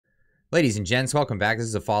Ladies and gents, welcome back. This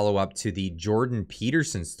is a follow-up to the Jordan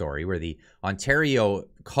Peterson story where the Ontario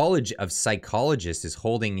College of Psychologists is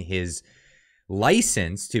holding his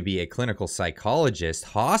license to be a clinical psychologist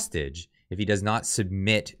hostage if he does not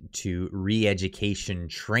submit to re-education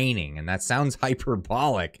training. And that sounds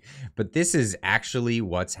hyperbolic, but this is actually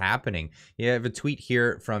what's happening. You have a tweet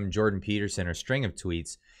here from Jordan Peterson, or string of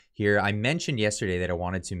tweets here. I mentioned yesterday that I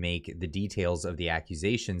wanted to make the details of the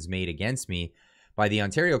accusations made against me by the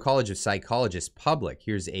Ontario College of Psychologists public.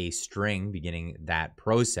 Here's a string beginning that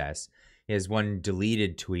process. He has one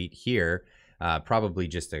deleted tweet here, probably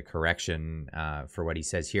just a correction for what he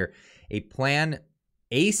says here. A plan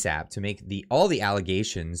ASAP to make all the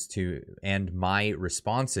allegations and my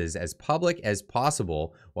responses as public as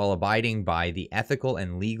possible while abiding by the ethical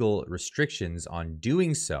and legal restrictions on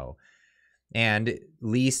doing so, and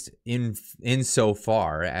least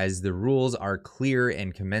insofar as the rules are clear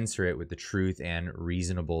and commensurate with the truth and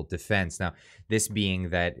reasonable defense. Now, this being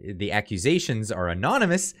that the accusations are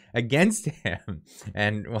anonymous against him,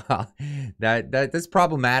 and well, that's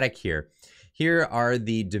problematic here. Here are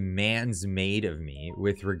the demands made of me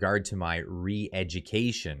with regard to my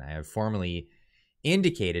re-education. I have formally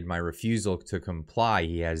indicated my refusal to comply.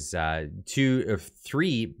 He has 2 of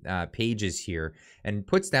 3 pages here, and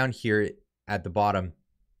puts down here at the bottom,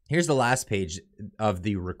 here's the last page of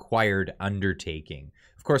the required undertaking.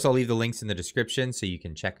 Of course, I'll leave the links in the description so you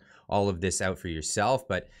can check all of this out for yourself.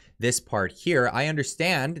 But this part here, I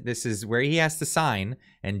understand this is where he has to sign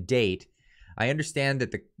and date. I understand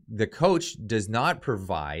that the coach does not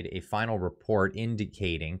provide a final report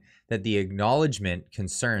indicating that the acknowledgement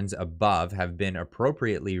concerns above have been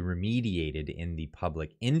appropriately remediated in the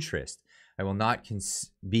public interest. I will not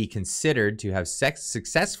be considered to have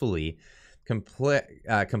successfully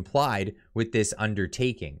complied with this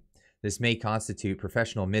undertaking. This may constitute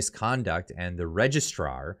professional misconduct, and the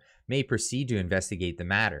registrar may proceed to investigate the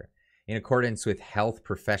matter in accordance with Health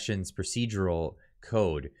Professions Procedural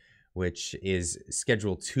Code, which is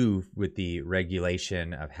Schedule 2 with the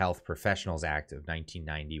Regulation of Health Professionals Act of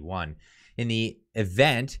 1991. In the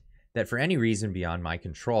event that for any reason beyond my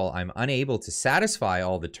control, I'm unable to satisfy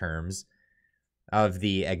all the terms of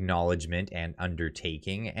the acknowledgement and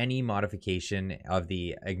undertaking, any modification of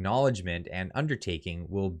the acknowledgement and undertaking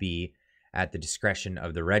will be at the discretion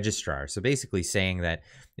of the registrar. So basically saying that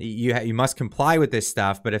you must comply with this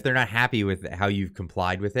stuff, but if they're not happy with how you've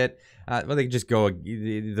complied with it, well, they can just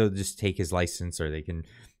they'll just take his license, or they can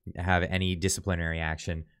have any disciplinary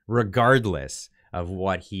action regardless of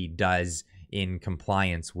what he does in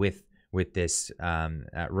compliance with this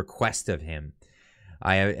request of him.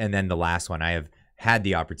 And then the last one, I have had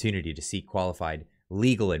the opportunity to seek qualified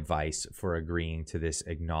legal advice for agreeing to this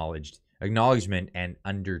acknowledgement and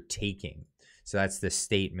undertaking. So that's the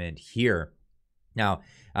statement here. Now,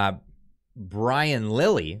 Brian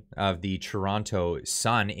Lilly of the Toronto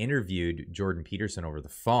Sun interviewed Jordan Peterson over the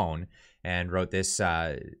phone and wrote this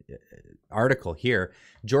article here.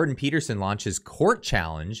 Jordan Peterson launches court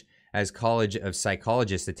challenge as College of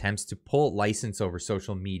Psychologists attempts to pull license over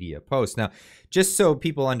social media posts. Now, just so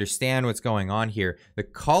people understand what's going on here, the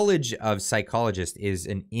College of Psychologists is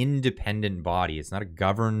an independent body. It's not a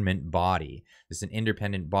government body. It's an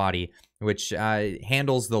independent body which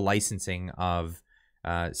handles the licensing of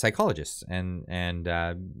psychologists and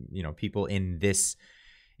people in this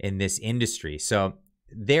industry. So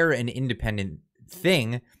they're an independent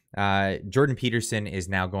thing. Jordan Peterson is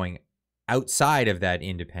now going outside of that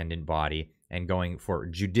independent body and going for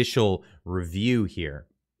judicial review here.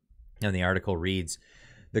 And the article reads,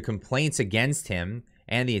 the complaints against him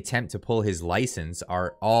and the attempt to pull his license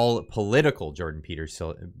are all political, Jordan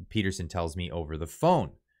Peterson tells me over the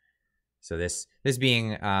phone. So this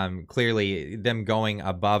being clearly them going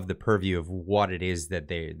above the purview of what it is that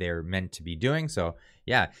they're meant to be doing. So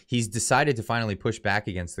yeah, he's decided to finally push back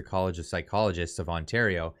against the College of Psychologists of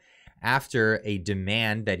Ontario after a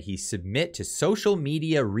demand that he submit to social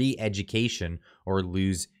media re-education or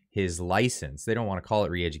lose his license. They don't want to call it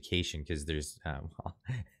re-education because there's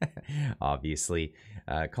obviously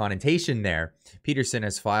connotation there. Peterson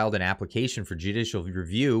has filed an application for judicial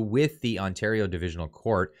review with the Ontario Divisional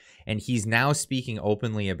Court, and he's now speaking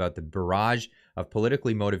openly about the barrage of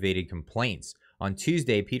politically motivated complaints. On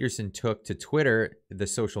Tuesday, Peterson took to Twitter, the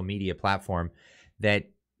social media platform that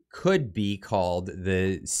could be called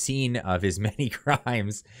the scene of his many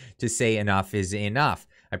crimes, to say enough is enough.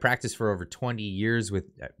 I practiced for over 20 years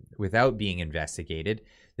without being investigated.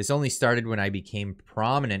 This only started when I became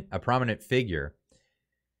a prominent figure,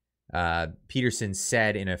 Peterson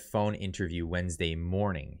said in a phone interview Wednesday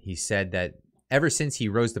morning. He said that ever since he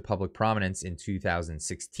rose to public prominence in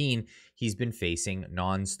 2016, he's been facing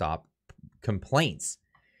nonstop complaints.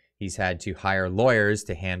 He's had to hire lawyers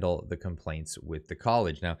to handle the complaints with the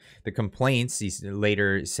college. Now, the complaints, he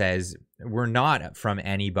later says, were not from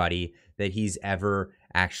anybody that he's ever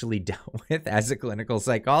actually dealt with as a clinical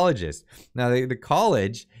psychologist. Now, the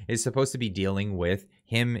college is supposed to be dealing with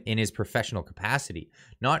him in his professional capacity,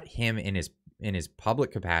 not him in his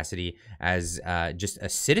public capacity as just a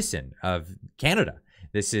citizen of Canada.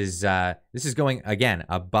 This is going, again,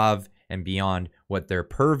 above and beyond what their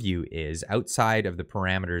purview is, outside of the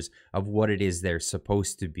parameters of what it is they're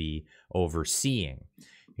supposed to be overseeing.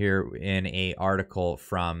 Here in an article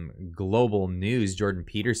from Global News, Jordan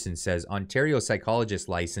Peterson says Ontario psychologist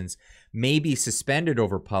license may be suspended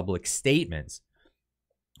over public statements.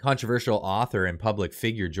 Controversial author and public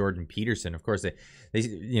figure Jordan Peterson, of course, they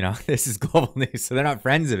this is Global News, so they're not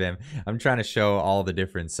friends of him. I'm trying to show all the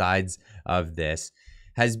different sides of this.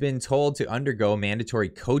 Has been told to undergo mandatory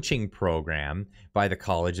coaching program by the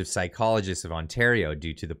College of Psychologists of Ontario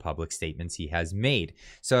due to the public statements he has made.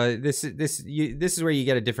 So this is where you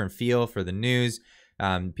get a different feel for the news.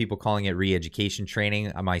 People calling it re-education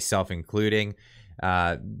training, myself including.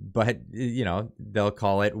 But they'll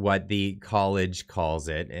call it what the college calls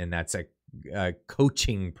it, and that's a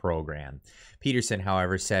coaching program. Peterson,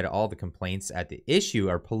 however, said all the complaints at the issue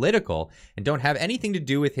are political and don't have anything to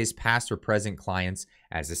do with his past or present clients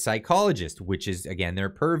as a psychologist, which is, again, their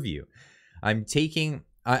purview. I'm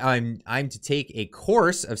to take a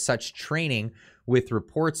course of such training with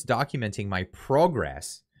reports documenting my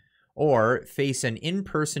progress, or face an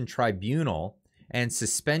in-person tribunal and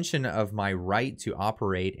suspension of my right to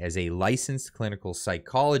operate as a licensed clinical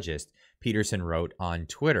psychologist, Peterson wrote on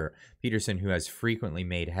Twitter. Peterson, who has frequently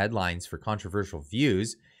made headlines for controversial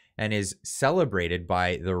views and is celebrated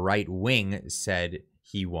by the right wing, said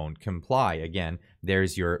he won't comply. Again,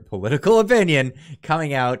 there's your political opinion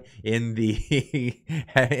coming out in the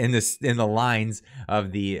in the lines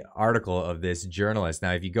of the article of this journalist.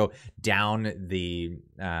 Now, if you go down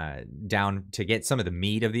down to get some of the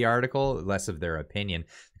meat of the article, less of their opinion,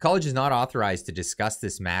 the college is not authorized to discuss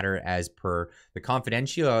this matter as per the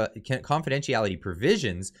confidentiality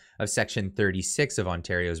provisions of Section 36 of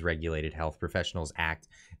Ontario's Regulated Health Professionals Act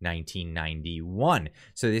 1991.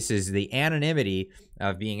 So this is the anonymity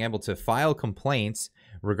of being able to file complaints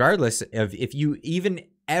regardless of if you even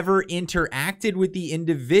ever interacted with the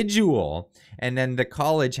individual, and then the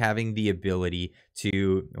college having the ability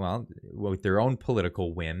to, well, with their own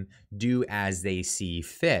political whim, do as they see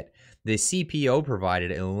fit. The CPO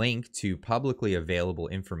provided a link to publicly available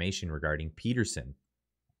information regarding Peterson.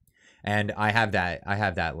 And I have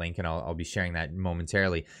that link, and I'll be sharing that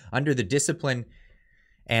momentarily. Under the discipline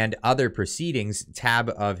and other proceedings tab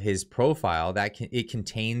of his profile, it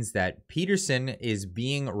contains that Peterson is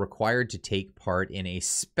being required to take part in a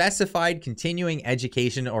specified continuing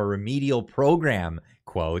education or remedial program,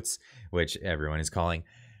 quotes, which everyone is calling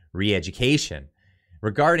re-education,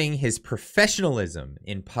 regarding his professionalism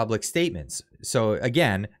in public statements. So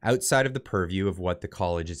again, outside of the purview of what the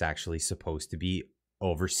college is actually supposed to be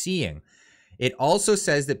overseeing. It also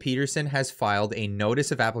says that Peterson has filed a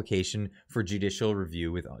notice of application for judicial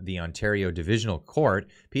review with the Ontario Divisional Court.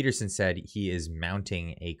 Peterson said he is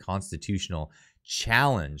mounting a constitutional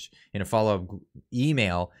challenge. In a follow-up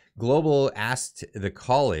email, Global asked the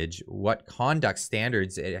college what conduct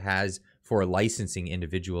standards it has for licensing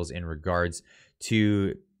individuals in regards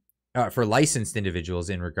to licensed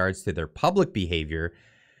individuals in regards to their public behavior,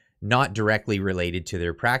 not directly related to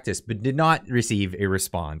their practice, but did not receive a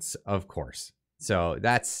response, of course. So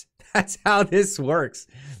that's how this works.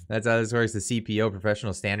 That's how this works. The CPO,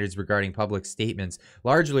 professional standards regarding public statements,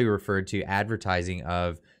 largely referred to advertising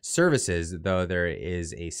of services, though there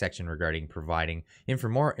is a section regarding providing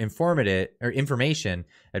information,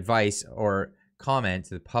 advice, or comment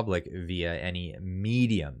to the public via any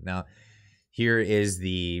medium. Now, here is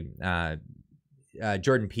the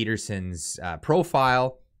Jordan Peterson's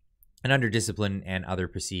profile. And under discipline and other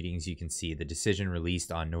proceedings, you can see the decision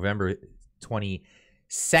released on November 22nd,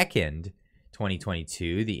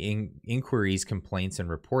 2022. The Inquiries, Complaints, and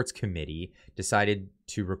Reports Committee decided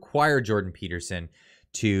to require Jordan Peterson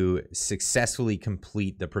to successfully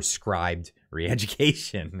complete the prescribed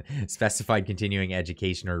re-education, specified continuing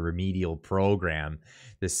education, or remedial program.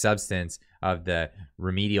 The substance of the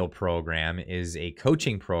remedial program is a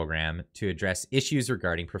coaching program to address issues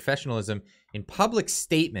regarding professionalism in public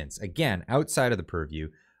statements, again, outside of the purview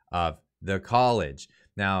of the college.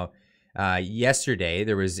 Now, yesterday,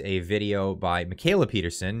 there was a video by Mikhaila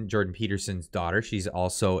Peterson, Jordan Peterson's daughter. She's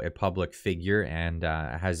also a public figure and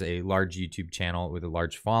has a large YouTube channel with a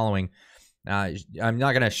large following. I'm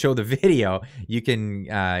not going to show the video. You can,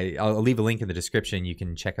 I'll leave a link in the description. You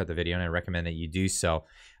can check out the video, and I recommend that you do so.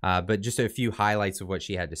 But just a few highlights of what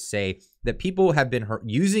she had to say, that people have been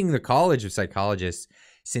using the College of Psychologists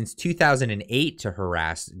since 2008 to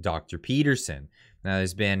harass Dr. Peterson. Now,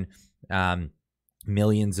 there's been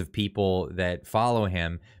millions of people that follow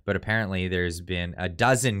him, but apparently there's been a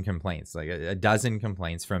dozen complaints, like a dozen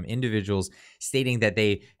complaints from individuals stating that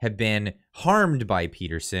they have been harmed by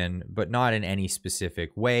Peterson, but not in any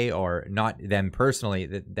specific way, or not them personally,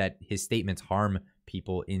 that his statements harm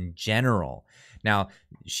people in general. Now,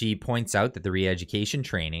 she points out that the re-education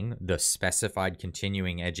training, the specified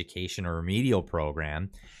continuing education or remedial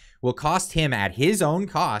program, will cost him at his own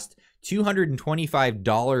cost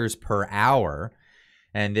 $225 per hour.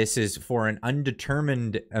 And this is for an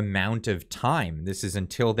undetermined amount of time. This is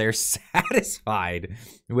until they're satisfied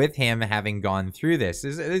with him having gone through this.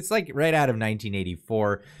 It's like right out of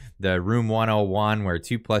 1984, the Room 101, where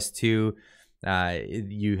 2 + 2,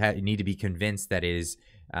 you need to be convinced that it is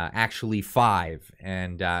actually 5.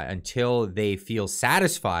 And until they feel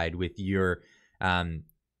satisfied with your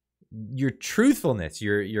truthfulness,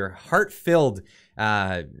 your heart-filled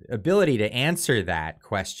ability to answer that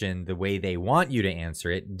question the way they want you to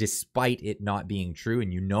answer it, despite it not being true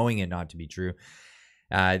and you knowing it not to be true,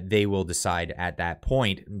 they will decide at that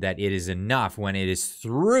point that it is enough. When it is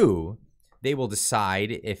through, they will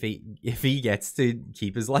decide if he gets to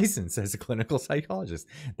keep his license as a clinical psychologist.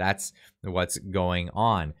 That's what's going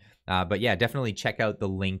on. But yeah, definitely check out the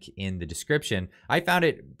link in the description. I found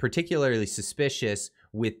it particularly suspicious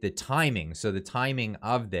with the timing. So the timing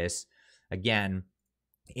of this, again,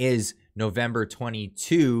 is November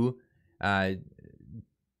 22nd,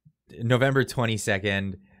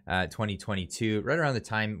 2022, right around the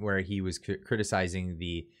time where he was criticizing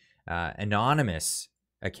the anonymous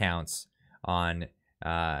accounts on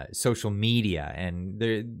social media.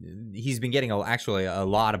 And he's been getting actually a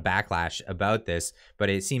lot of backlash about this, but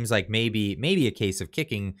it seems like maybe a case of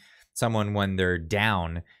kicking someone when they're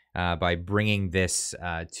down by bringing this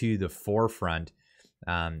to the forefront.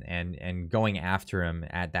 And going after him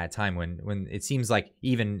at that time when it seems like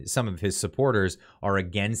even some of his supporters are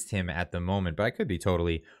against him at the moment. But I could be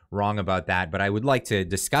totally wrong about that. But I would like to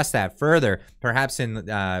discuss that further, perhaps in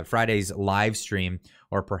Friday's live stream,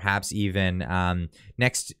 or perhaps even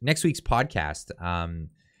next week's podcast.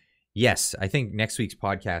 Yes, I think next week's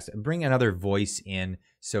podcast, bring another voice in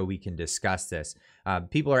so we can discuss this.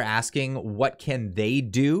 People are asking, what can they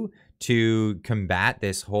do to combat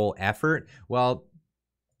this whole effort? Well,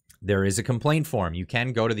 there is a complaint form. You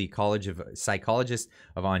can go to the College of Psychologists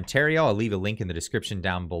of Ontario. I'll leave a link in the description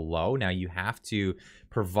down below. Now, you have to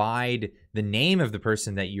provide the name of the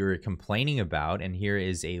person that you're complaining about, and here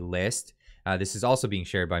is a list. This is also being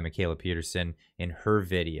shared by Mikhaila Peterson in her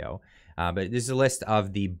video. But this is a list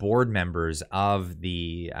of the board members of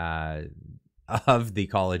the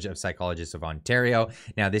College of Psychologists of Ontario.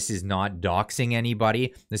 Now, this is not doxing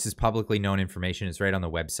anybody. This is publicly known information. It's right on the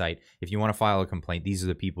website. If you want to file a complaint, these are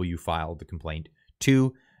the people you filed the complaint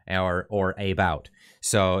to or about.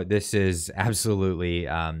 So this is absolutely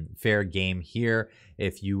fair game here.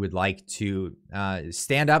 If you would like to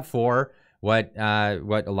stand up for what a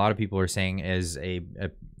lot of people are saying is a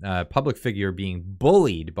public figure being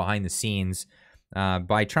bullied behind the scenes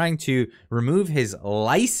by trying to remove his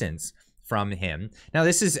license from him. Now,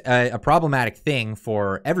 this is a problematic thing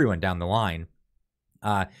for everyone down the line.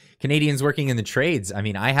 Canadians working in the trades. I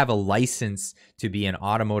mean, I have a license to be an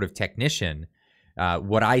automotive technician.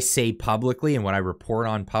 What I say publicly and what I report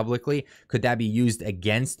on publicly, could that be used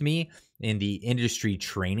against me in the industry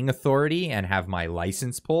training authority and have my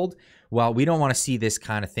license pulled? Well, we don't want to see this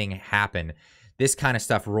kind of thing happen. This kind of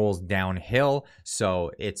stuff rolls downhill.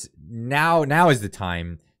 So it's now is the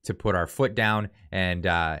time to put our foot down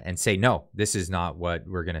and say, no, this is not what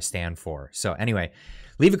we're going to stand for. So anyway,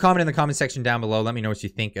 leave a comment in the comment section down below. Let me know what you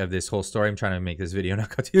think of this whole story. I'm trying to make this video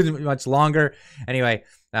not go too much longer. Anyway,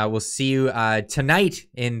 we'll see you tonight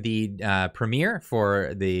in the premiere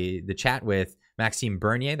for the chat with Maxime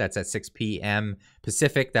Bernier. That's at 6 p.m.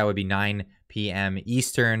 Pacific. That would be 9 p.m.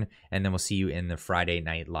 Eastern. And then we'll see you in the Friday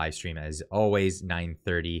night live stream, as always,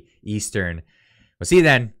 9:30 Eastern. We'll see you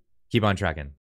then. Keep on tracking.